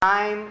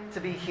Time to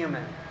be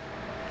Human.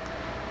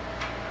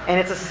 And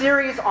it's a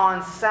series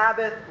on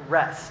Sabbath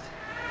rest.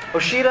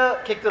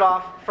 Oshita kicked it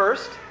off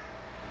first.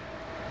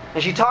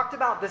 And she talked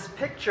about this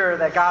picture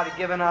that God had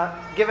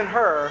given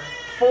her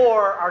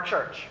for our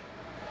church.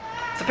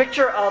 It's a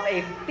picture of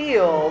a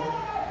field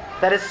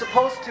that is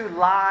supposed to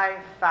lie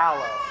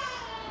fallow.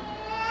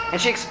 And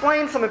she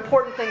explained some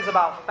important things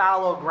about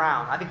fallow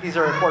ground. I think these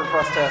are important for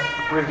us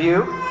to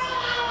review.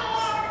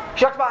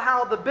 She talked about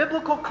how the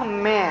biblical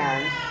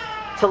command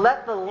to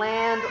let the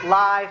land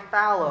lie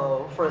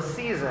fallow for a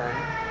season,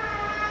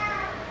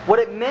 what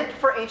it meant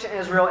for ancient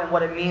Israel and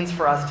what it means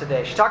for us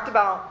today. She talked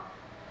about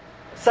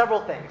several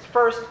things.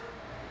 First,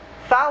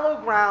 fallow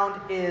ground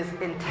is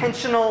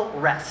intentional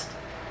rest.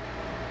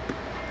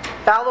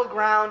 Fallow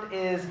ground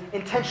is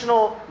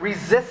intentional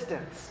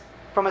resistance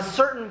from a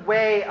certain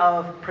way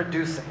of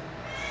producing.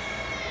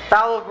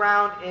 Fallow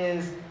ground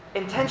is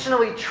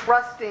intentionally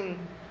trusting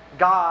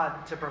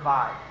God to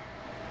provide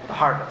the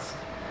harvest.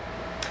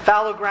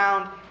 Fallow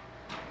ground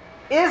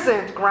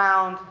isn't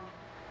ground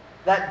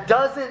that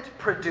doesn't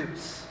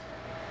produce.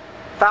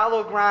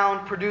 Fallow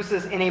ground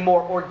produces in a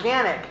more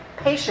organic,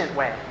 patient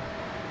way.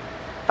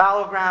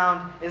 Fallow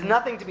ground is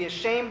nothing to be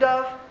ashamed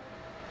of,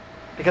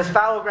 because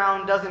fallow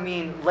ground doesn't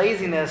mean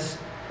laziness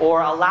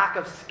or a lack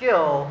of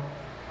skill.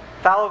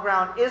 Fallow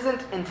ground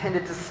isn't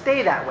intended to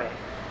stay that way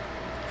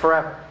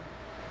forever.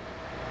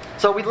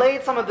 So we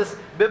laid some of this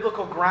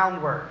biblical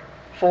groundwork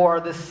for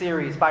this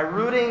series by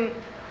rooting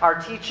our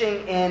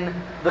teaching in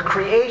the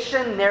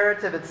creation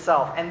narrative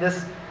itself, and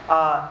this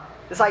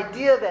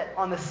idea that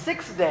on the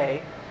sixth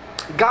day,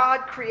 God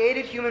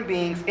created human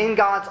beings in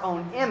God's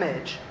own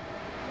image,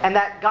 and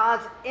that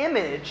God's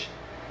image,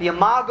 the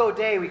Imago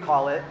Dei we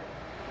call it,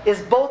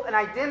 is both an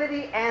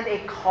identity and a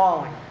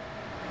calling.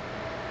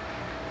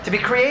 To be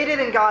created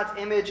in God's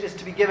image is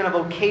to be given a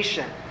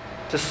vocation,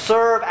 to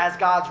serve as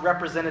God's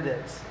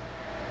representatives.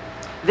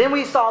 Then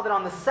we saw that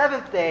on the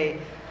seventh day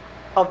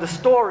of the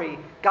story,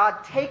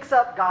 God takes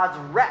up God's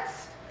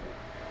rest.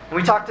 And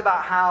we talked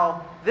about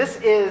how this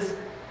is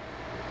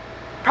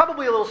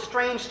probably a little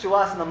strange to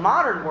us in the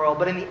modern world,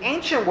 but in the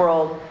ancient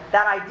world,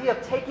 that idea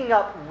of taking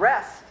up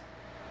rest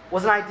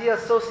was an idea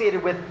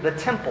associated with the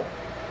temple,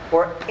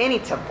 or any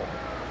temple.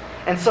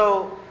 And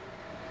so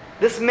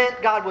this meant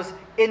God was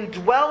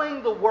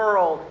indwelling the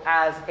world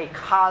as a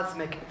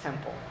cosmic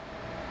temple.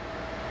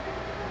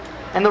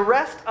 And the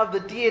rest of the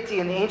deity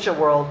in the ancient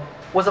world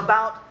was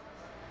about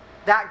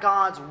that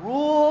God's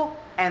rule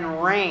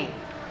and reign.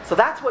 So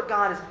that's what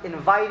God is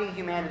inviting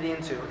humanity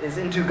into, is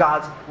into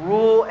God's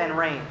rule and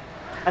reign.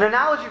 An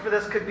analogy for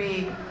this could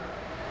be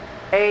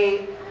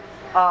a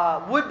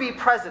would-be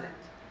president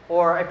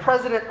or a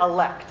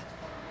president-elect.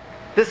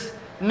 This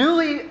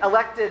newly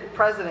elected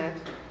president,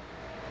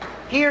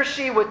 he or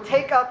she would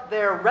take up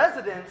their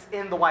residence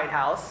in the White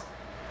House,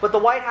 but the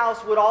White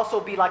House would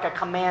also be like a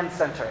command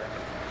center,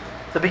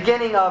 the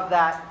beginning of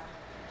that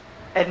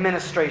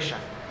administration.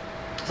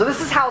 So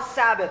this is how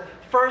Sabbath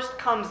first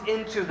comes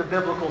into the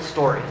biblical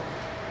story.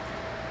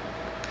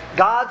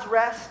 God's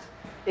rest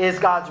is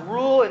God's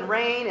rule and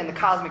reign in the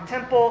cosmic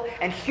temple,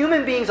 and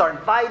human beings are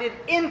invited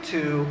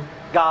into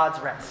God's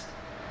rest.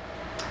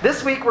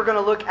 This week we're going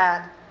to look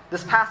at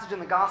this passage in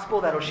the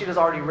gospel that Oshita's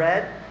already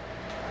read,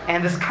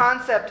 and this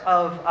concept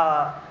of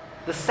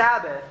the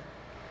Sabbath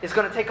is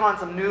going to take on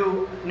some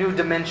new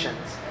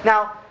dimensions.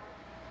 Now,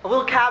 a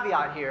little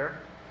caveat here.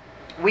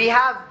 We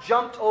have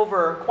jumped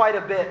over quite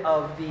a bit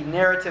of the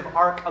narrative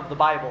arc of the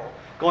Bible,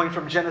 going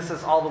from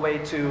Genesis all the way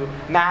to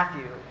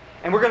Matthew.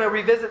 And we're going to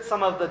revisit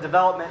some of the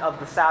development of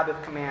the Sabbath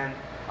command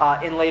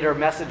in later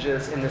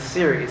messages in this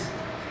series.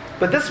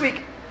 But this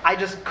week, I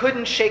just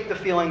couldn't shake the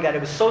feeling that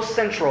it was so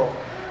central,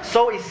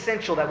 so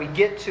essential that we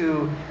get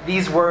to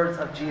these words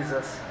of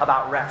Jesus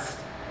about rest.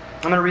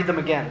 I'm going to read them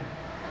again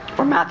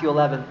from Matthew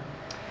 11.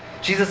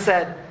 Jesus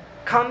said,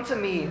 "Come to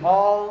me,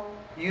 all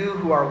you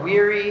who are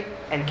weary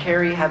and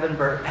carry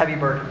heavy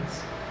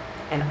burdens,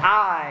 and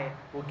I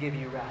will give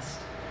you rest.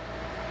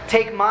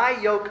 Take my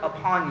yoke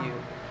upon you.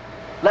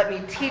 Let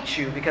me teach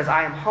you, because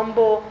I am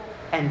humble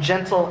and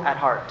gentle at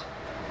heart,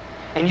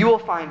 and you will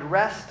find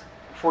rest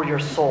for your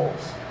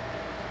souls.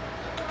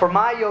 For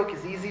my yoke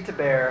is easy to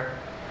bear,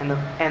 and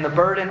the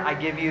burden I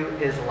give you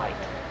is light."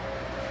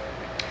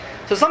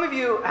 So some of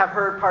you have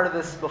heard part of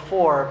this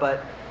before,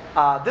 but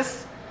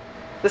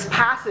this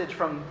passage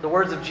from the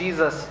words of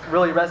Jesus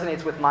really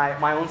resonates with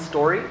my own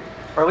story,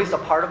 or at least a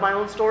part of my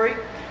own story.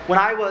 When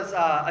I was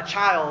a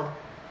child,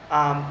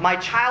 my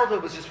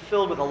childhood was just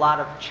filled with a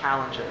lot of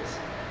challenges.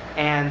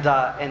 And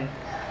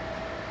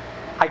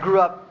I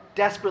grew up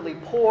desperately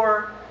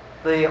poor,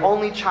 the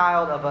only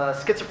child of a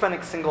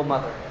schizophrenic single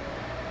mother.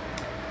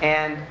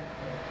 And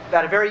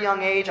at a very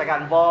young age, I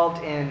got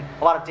involved in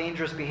a lot of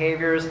dangerous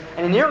behaviors,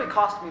 and it nearly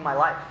cost me my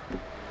life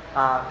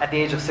at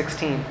the age of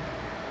 16.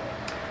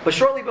 But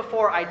shortly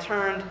before I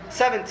turned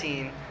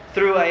 17,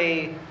 through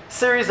a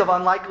series of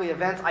unlikely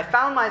events, I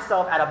found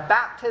myself at a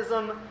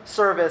baptism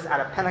service at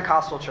a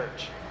Pentecostal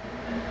church.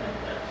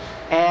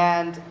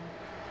 And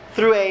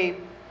through a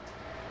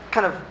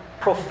kind of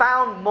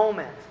profound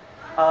moment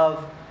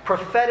of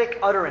prophetic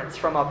utterance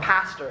from a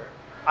pastor,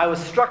 I was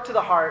struck to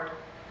the heart,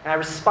 and I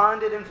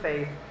responded in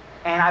faith,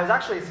 and I was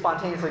actually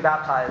spontaneously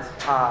baptized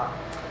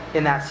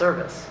in that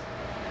service.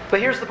 But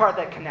here's the part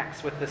that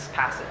connects with this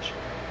passage.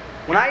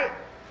 When I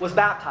was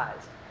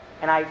baptized,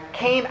 and I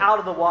came out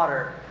of the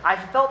water, I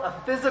felt a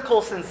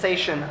physical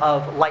sensation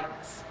of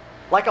lightness,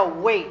 like a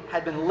weight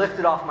had been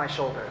lifted off my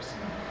shoulders.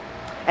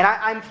 And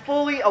I'm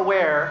fully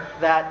aware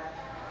that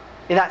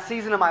in that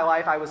season of my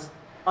life, I was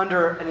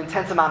under an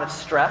intense amount of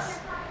stress,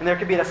 and there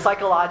could be a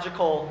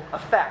psychological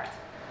effect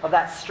of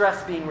that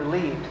stress being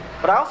relieved.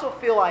 But I also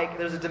feel like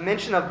there's a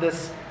dimension of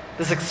this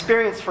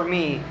experience for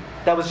me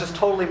that was just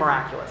totally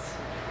miraculous.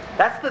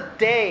 That's the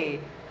day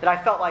that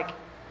I felt like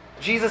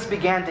Jesus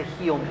began to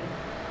heal me.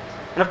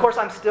 And of course,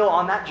 I'm still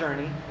on that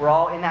journey. We're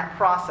all in that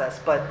process.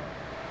 But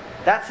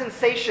that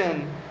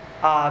sensation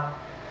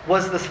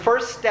was this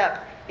first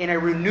step in a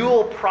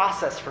renewal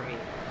process for me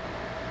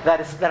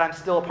that I'm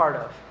still a part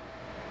of.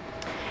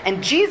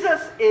 And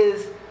Jesus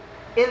is,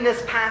 in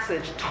this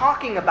passage,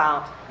 talking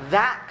about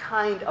that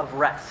kind of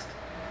rest.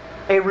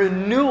 A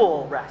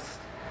renewal rest.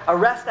 A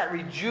rest that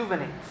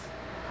rejuvenates.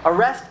 A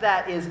rest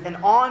that is an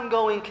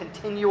ongoing,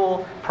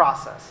 continual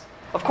process.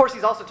 Of course,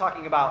 he's also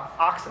talking about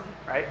oxen,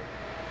 right?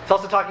 He's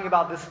also talking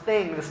about this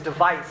thing, this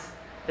device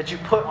that you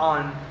put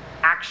on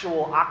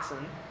actual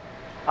oxen.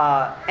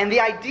 And the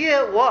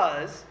idea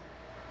was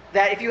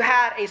that if you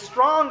had a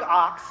strong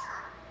ox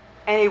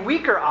and a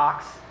weaker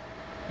ox,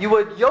 you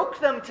would yoke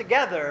them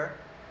together,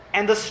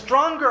 and the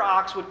stronger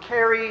ox would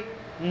carry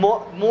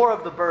more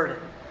of the burden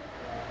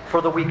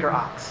for the weaker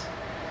ox.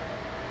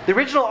 The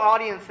original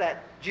audience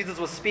that Jesus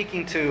was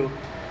speaking to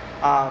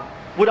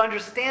would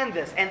understand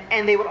this,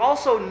 and they would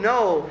also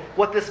know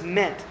what this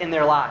meant in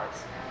their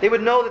lives. They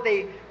would know that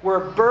they were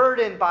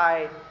burdened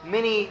by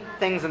many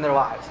things in their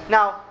lives.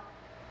 Now,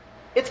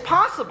 it's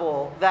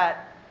possible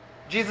that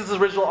Jesus'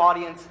 original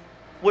audience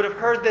would have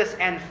heard this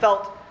and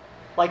felt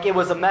like it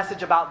was a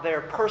message about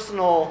their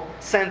personal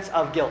sense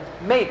of guilt.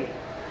 Maybe.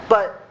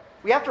 But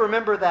we have to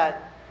remember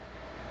that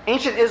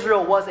ancient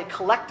Israel was a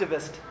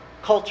collectivist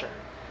culture.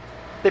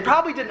 They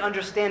probably didn't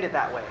understand it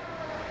that way.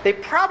 They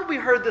probably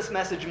heard this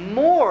message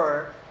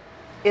more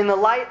in the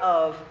light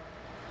of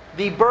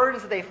the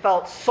burdens that they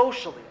felt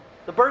socially,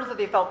 the burdens that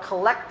they felt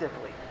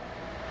collectively.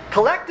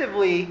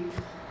 Collectively,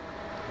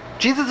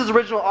 Jesus'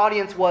 original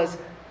audience was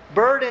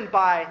burdened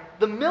by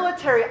the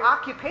military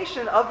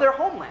occupation of their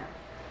homeland.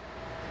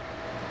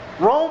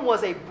 Rome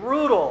was a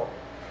brutal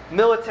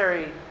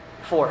military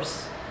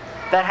force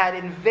that had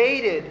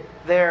invaded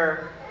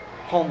their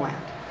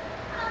homeland.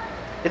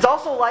 It's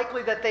also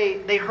likely that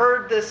they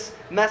heard this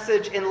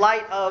message in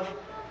light of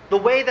the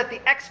way that the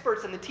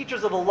experts and the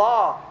teachers of the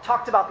law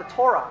talked about the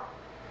Torah.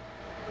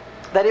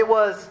 That it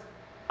was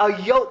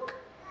a yoke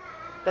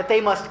that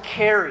they must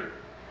carry.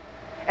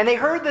 And they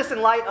heard this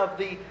in light of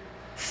the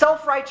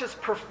self-righteous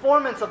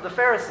performance of the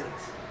Pharisees.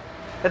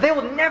 That they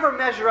will never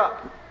measure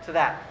up to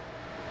that.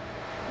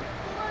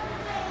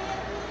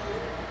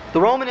 The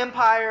Roman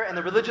Empire and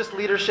the religious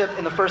leadership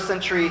in the first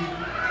century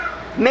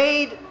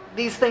made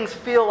these things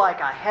feel like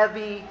a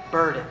heavy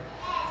burden.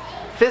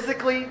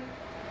 Physically,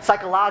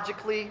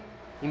 psychologically,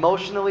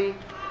 emotionally,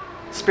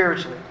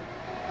 spiritually.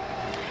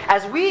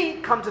 As we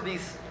come to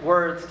these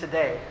words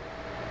today,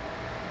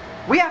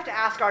 we have to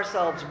ask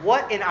ourselves,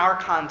 what in our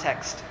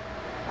context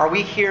are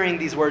we hearing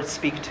these words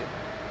speak to?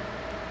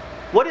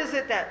 What is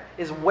it that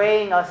is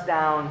weighing us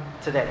down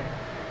today?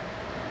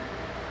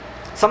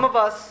 Some of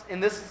us in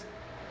this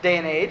day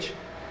and age,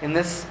 in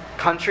this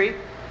country,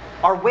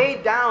 are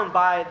weighed down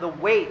by the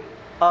weight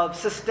of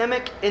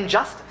systemic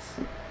injustice.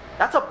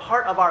 That's a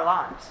part of our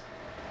lives.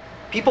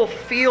 People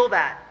feel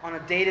that on a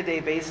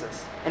day-to-day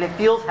basis, and it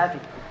feels heavy.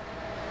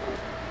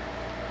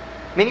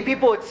 Many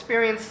people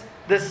experience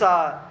this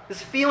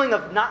feeling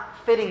of not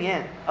fitting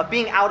in, of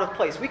being out of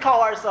place. We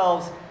call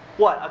ourselves,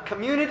 what? A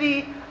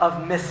community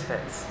of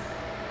misfits.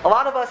 A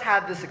lot of us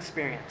have this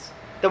experience,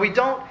 that we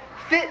don't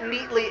fit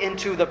neatly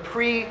into the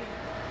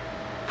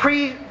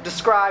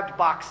pre-described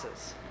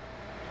boxes.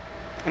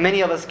 And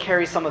many of us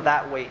carry some of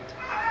that weight.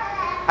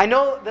 I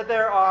know that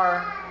there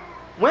are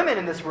women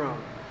in this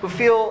room who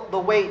feel the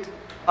weight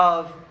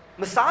of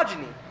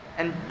misogyny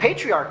and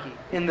patriarchy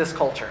in this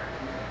culture.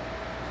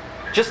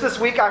 Just this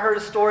week I heard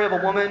a story of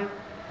a woman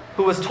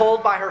who was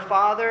told by her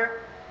father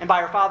and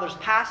by her father's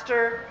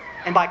pastor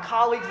and by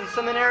colleagues in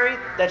seminary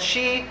that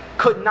she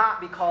could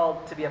not be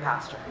called to be a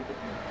pastor.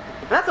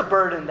 And that's a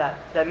burden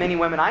that many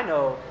women I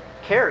know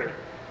carry.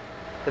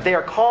 That they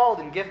are called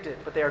and gifted,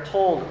 but they are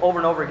told over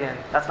and over again,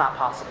 that's not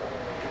possible.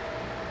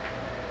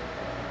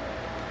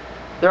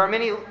 There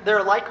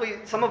are likely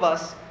some of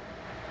us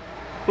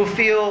who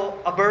feel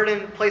a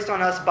burden placed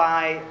on us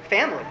by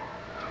family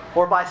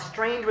or by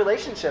strained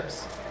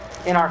relationships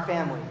in our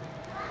family,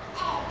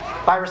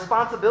 by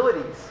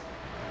responsibilities,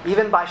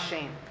 even by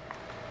shame.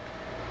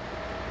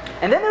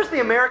 And then there's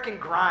the American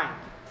grind.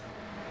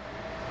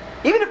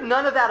 Even if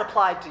none of that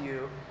applied to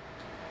you,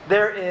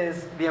 there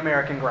is the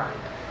American grind.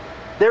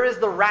 There is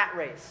the rat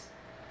race,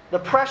 the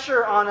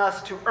pressure on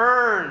us to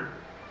earn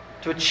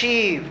to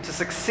achieve, to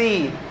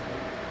succeed,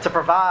 to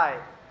provide.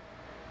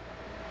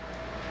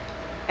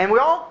 And we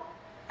all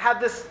have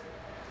this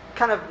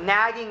kind of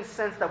nagging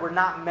sense that we're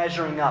not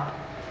measuring up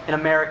in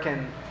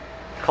American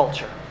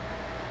culture.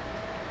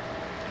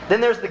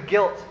 Then there's the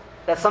guilt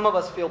that some of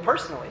us feel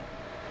personally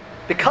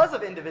because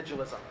of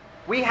individualism.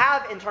 We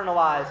have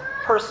internalized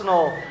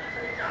personal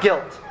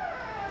guilt.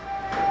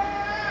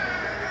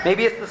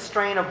 Maybe it's the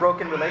strain of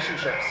broken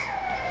relationships.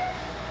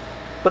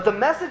 But the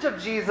message of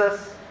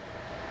Jesus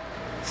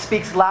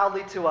speaks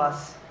loudly to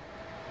us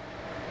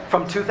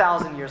from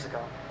 2,000 years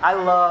ago. I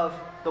love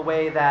the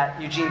way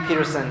that Eugene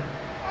Peterson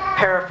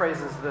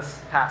paraphrases this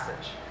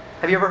passage.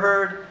 Have you ever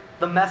heard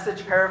the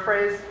Message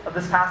paraphrase of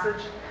this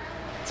passage?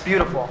 It's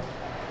beautiful.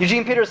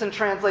 Eugene Peterson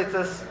translates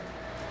this: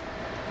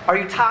 "Are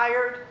you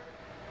tired,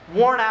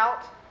 worn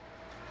out,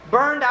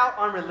 burned out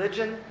on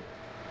religion?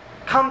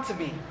 Come to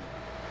me.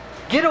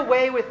 Get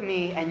away with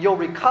me and you'll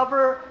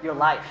recover your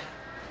life.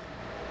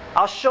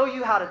 I'll show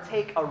you how to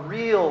take a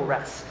real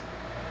rest.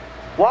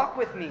 Walk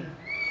with me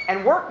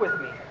and work with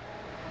me.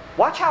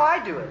 Watch how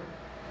I do it.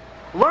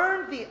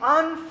 Learn the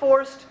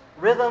unforced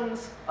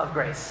rhythms of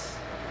grace.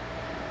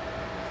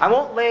 I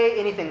won't lay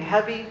anything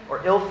heavy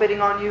or ill-fitting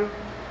on you.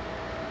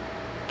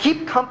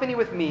 Keep company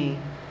with me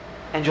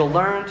and you'll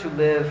learn to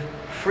live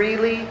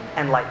freely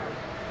and lightly."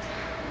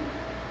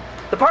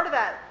 The part of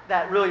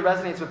that really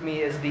resonates with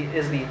me is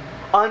the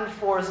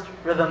unforced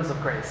rhythms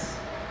of grace.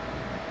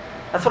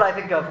 That's what I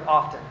think of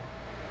often.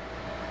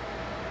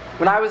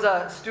 When I was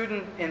a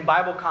student in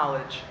Bible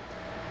college,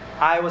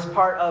 I was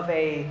part of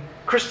a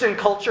Christian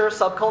culture,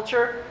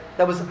 subculture,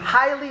 that was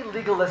highly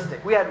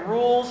legalistic. We had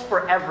rules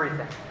for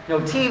everything. No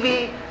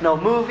TV, no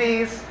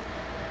movies,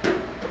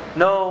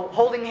 no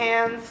holding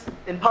hands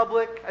in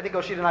public. I think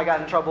Oshita and I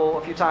got in trouble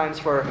a few times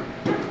for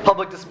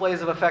public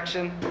displays of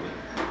affection.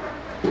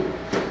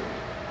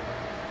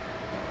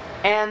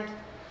 And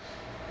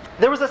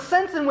there was a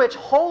sense in which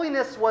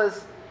holiness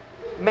was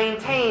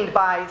maintained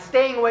by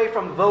staying away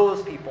from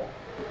those people,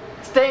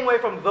 staying away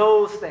from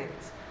those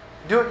things,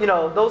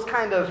 those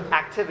kind of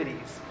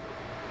activities.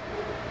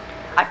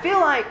 I feel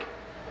like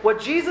what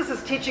Jesus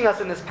is teaching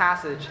us in this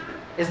passage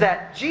is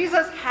that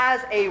Jesus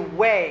has a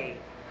way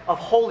of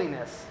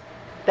holiness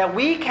that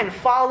we can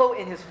follow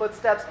in his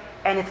footsteps,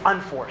 and it's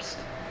unforced.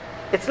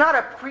 It's not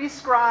a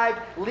prescribed,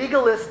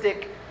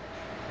 legalistic,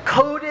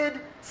 coded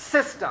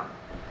system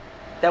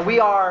that we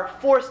are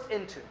forced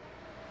into.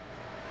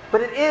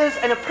 But it is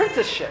an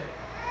apprenticeship,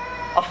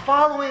 a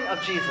following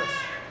of Jesus.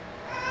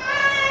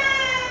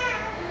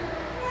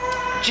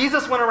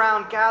 Jesus went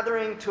around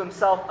gathering to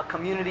himself a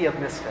community of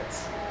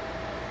misfits.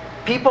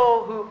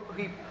 People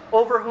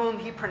over whom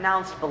he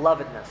pronounced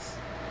belovedness,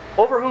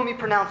 over whom he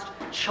pronounced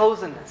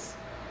chosenness,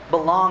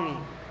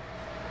 belonging.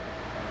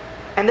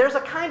 And there's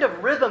a kind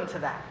of rhythm to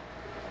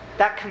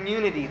that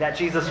community that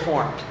Jesus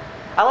formed.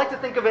 I like to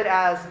think of it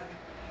as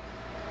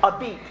a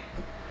beat.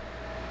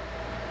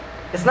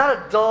 It's not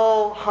a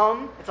dull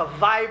hum, it's a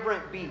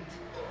vibrant beat.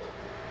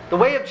 The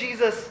way of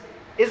Jesus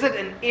isn't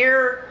an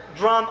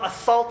eardrum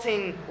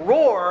assaulting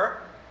roar.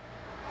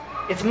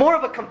 It's more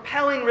of a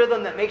compelling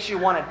rhythm that makes you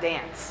want to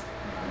dance.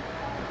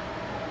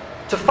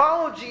 To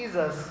follow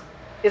Jesus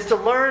is to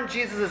learn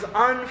Jesus'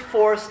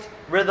 unforced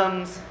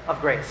rhythms of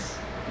grace.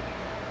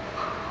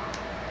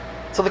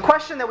 So the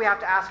question that we have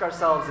to ask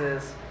ourselves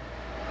is,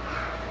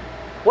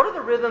 what are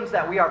the rhythms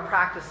that we are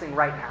practicing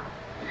right now?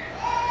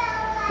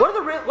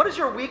 What is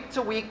your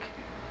week-to-week,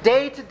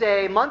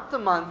 day-to-day,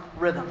 month-to-month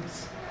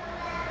rhythms?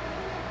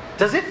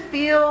 Does it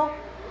feel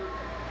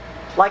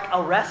like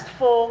a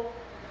restful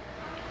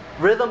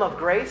rhythm of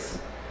grace?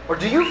 Or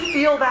do you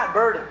feel that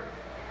burden?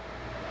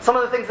 Some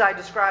of the things that I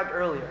described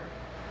earlier.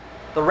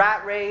 The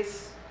rat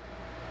race,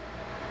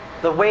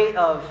 the weight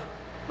of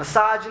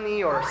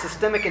misogyny or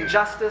systemic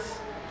injustice.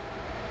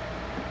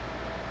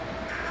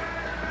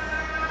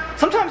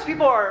 Sometimes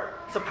people are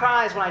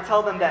surprised when I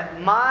tell them that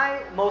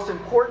my most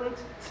important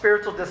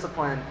spiritual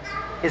discipline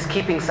is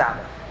keeping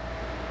Sabbath.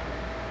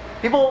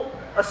 People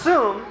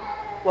assume,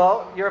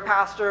 well, you're a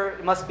pastor,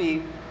 you must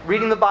be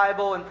reading the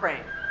Bible and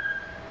praying.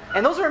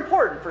 And those are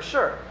important for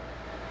sure.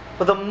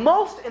 But the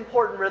most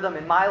important rhythm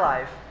in my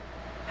life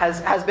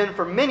has been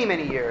for many,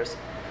 many years,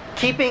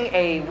 keeping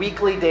a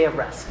weekly day of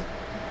rest.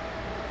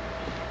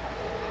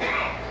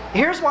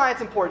 Here's why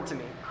it's important to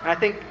me, and I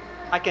think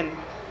I can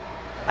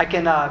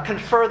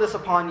confer this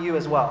upon you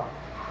as well.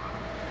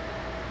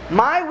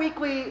 My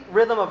weekly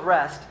rhythm of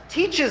rest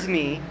teaches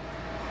me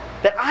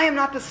that I am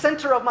not the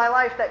center of my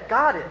life, that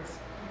God is.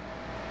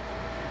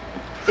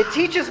 It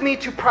teaches me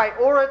to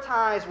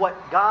prioritize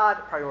what God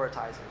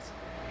prioritizes.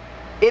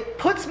 It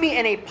puts me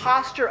in a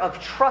posture of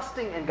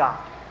trusting in God.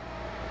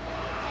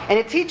 And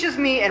it teaches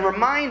me and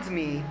reminds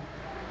me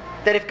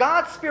that if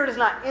God's Spirit is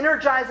not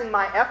energizing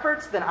my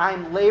efforts, then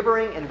I'm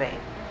laboring in vain.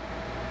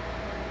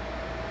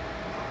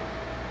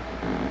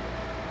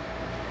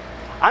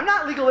 I'm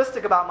not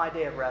legalistic about my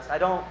day of rest. I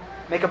don't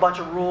make a bunch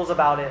of rules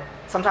about it.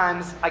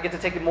 Sometimes I get to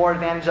take more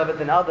advantage of it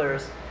than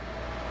others.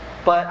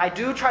 But I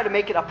do try to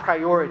make it a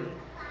priority,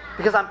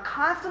 because I'm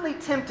constantly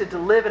tempted to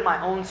live in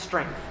my own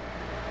strength,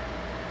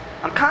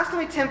 I'm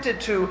constantly tempted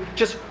to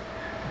just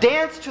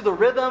dance to the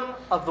rhythm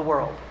of the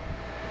world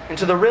and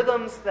to the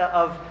rhythms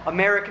of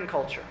American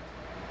culture.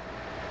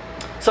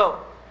 So,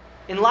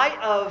 in light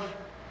of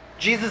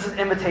Jesus'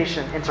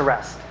 invitation into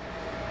rest,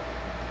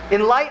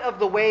 in light of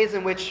the ways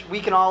in which we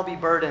can all be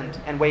burdened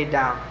and weighed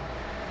down,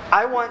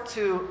 I want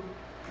to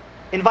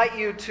invite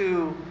you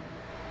to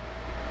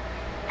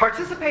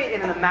participate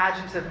in an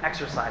imaginative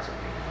exercise with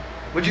me.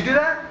 Would you do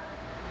that?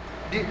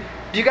 Do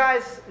you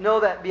guys know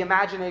that the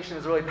imagination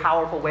is a really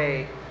powerful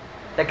way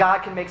that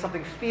God can make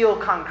something feel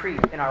concrete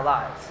in our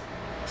lives?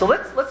 So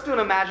let's do an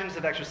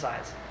imaginative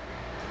exercise.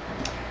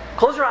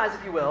 Close your eyes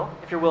if you will,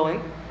 if you're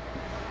willing.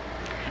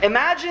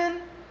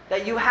 Imagine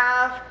that you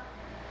have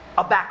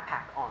a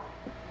backpack on.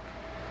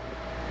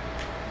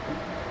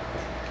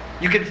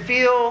 You can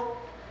feel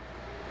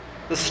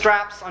the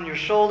straps on your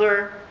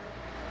shoulder.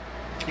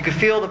 You can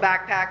feel the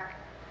backpack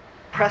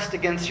pressed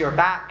against your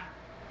back.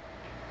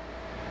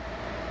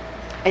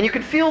 And you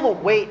can feel the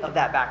weight of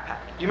that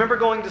backpack. Do you remember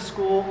going to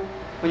school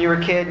when you were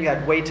a kid and you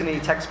had way too many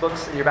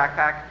textbooks in your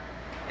backpack?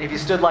 And if you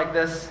stood like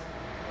this,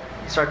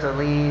 you start to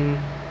lean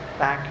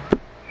back.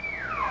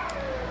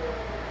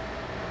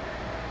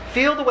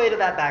 Feel the weight of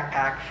that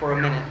backpack for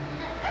a minute.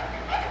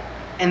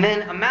 And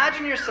then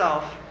imagine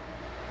yourself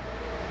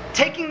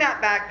taking that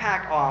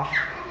backpack off,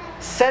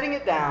 setting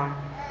it down,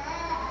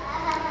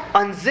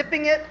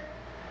 unzipping it,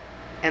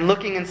 and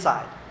looking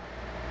inside.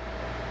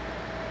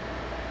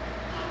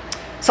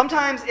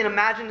 Sometimes in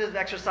imaginative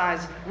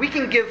exercise, we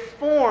can give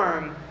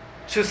form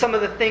to some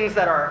of the things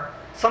that are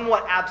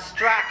somewhat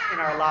abstract in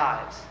our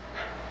lives.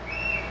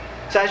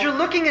 So as you're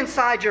looking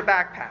inside your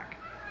backpack,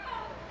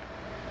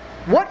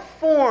 what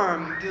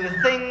form do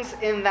the things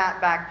in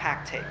that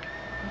backpack take?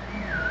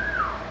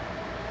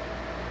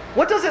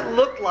 What does it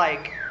look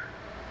like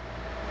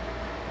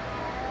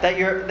that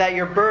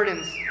your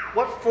burdens,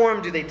 what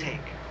form do they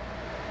take?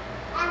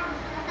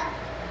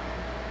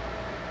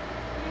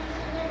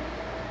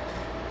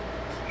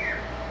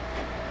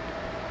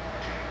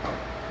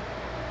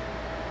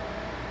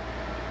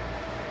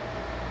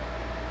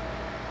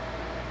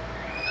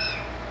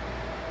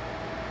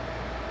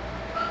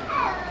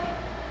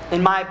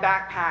 In my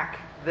backpack,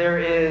 there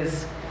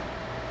is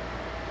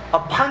a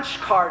punch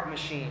card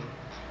machine.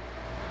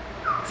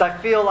 Because I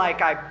feel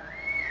like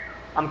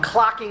I'm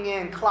clocking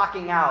in,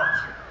 clocking out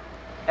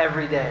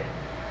every day.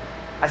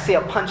 I see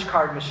a punch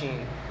card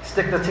machine.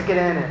 Stick the ticket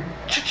in and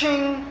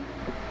cha-ching.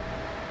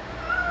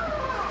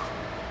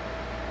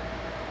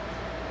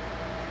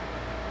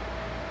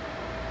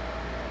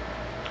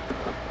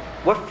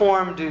 What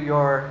form do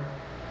your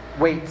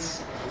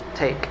weights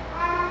take?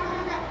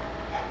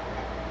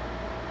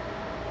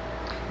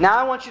 Now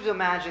I want you to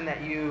imagine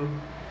that you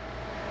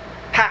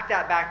pack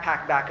that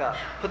backpack back up.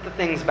 Put the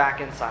things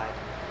back inside.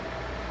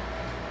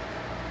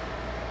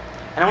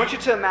 And I want you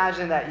to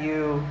imagine that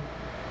you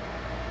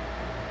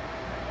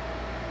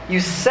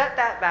set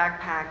that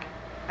backpack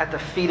at the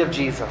feet of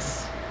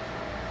Jesus.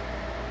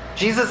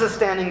 Jesus is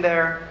standing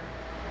there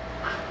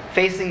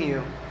facing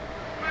you.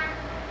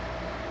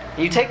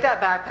 And you take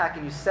that backpack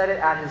and you set it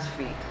at his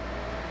feet.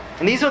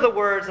 And these are the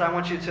words that I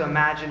want you to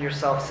imagine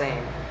yourself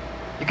saying.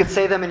 You could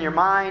say them in your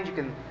mind. You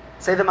can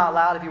say them out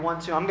loud if you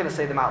want to. I'm going to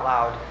say them out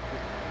loud.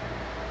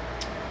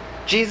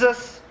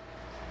 Jesus,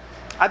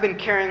 I've been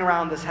carrying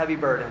around this heavy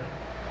burden.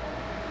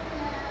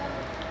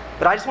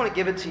 But I just want to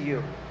give it to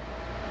you.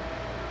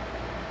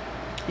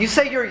 You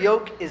say your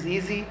yoke is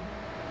easy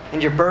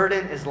and your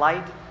burden is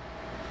light.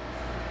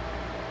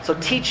 So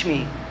teach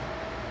me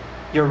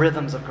your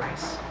rhythms of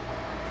grace.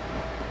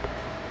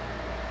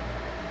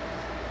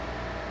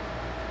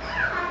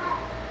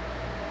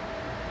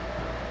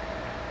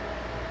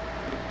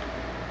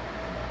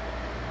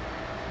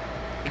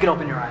 You can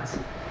open your eyes.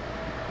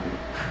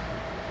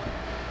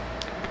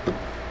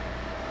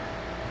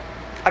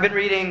 I've been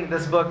reading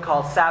this book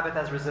called Sabbath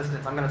as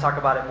Resistance. I'm going to talk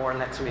about it more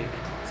next week.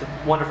 It's a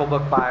wonderful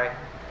book by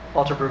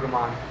Walter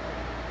Brueggemann.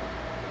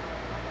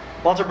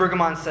 Walter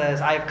Brueggemann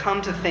says, I have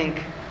come to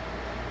think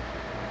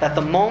that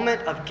the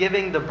moment of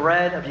giving the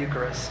bread of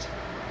Eucharist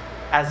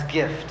as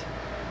gift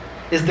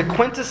is the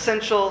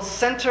quintessential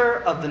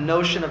center of the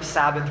notion of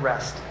Sabbath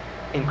rest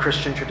in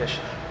Christian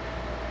tradition.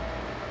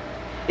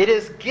 It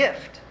is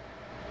gift.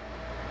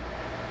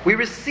 We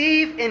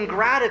receive in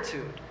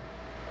gratitude.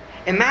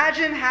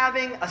 Imagine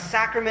having a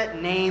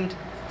sacrament named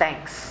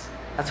thanks.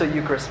 That's what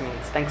Eucharist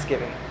means,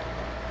 thanksgiving.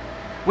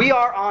 We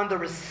are on the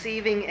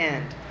receiving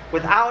end,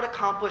 without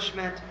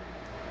accomplishment,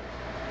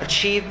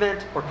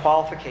 achievement, or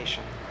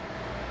qualification.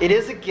 It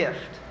is a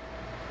gift,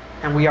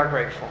 and we are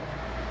grateful.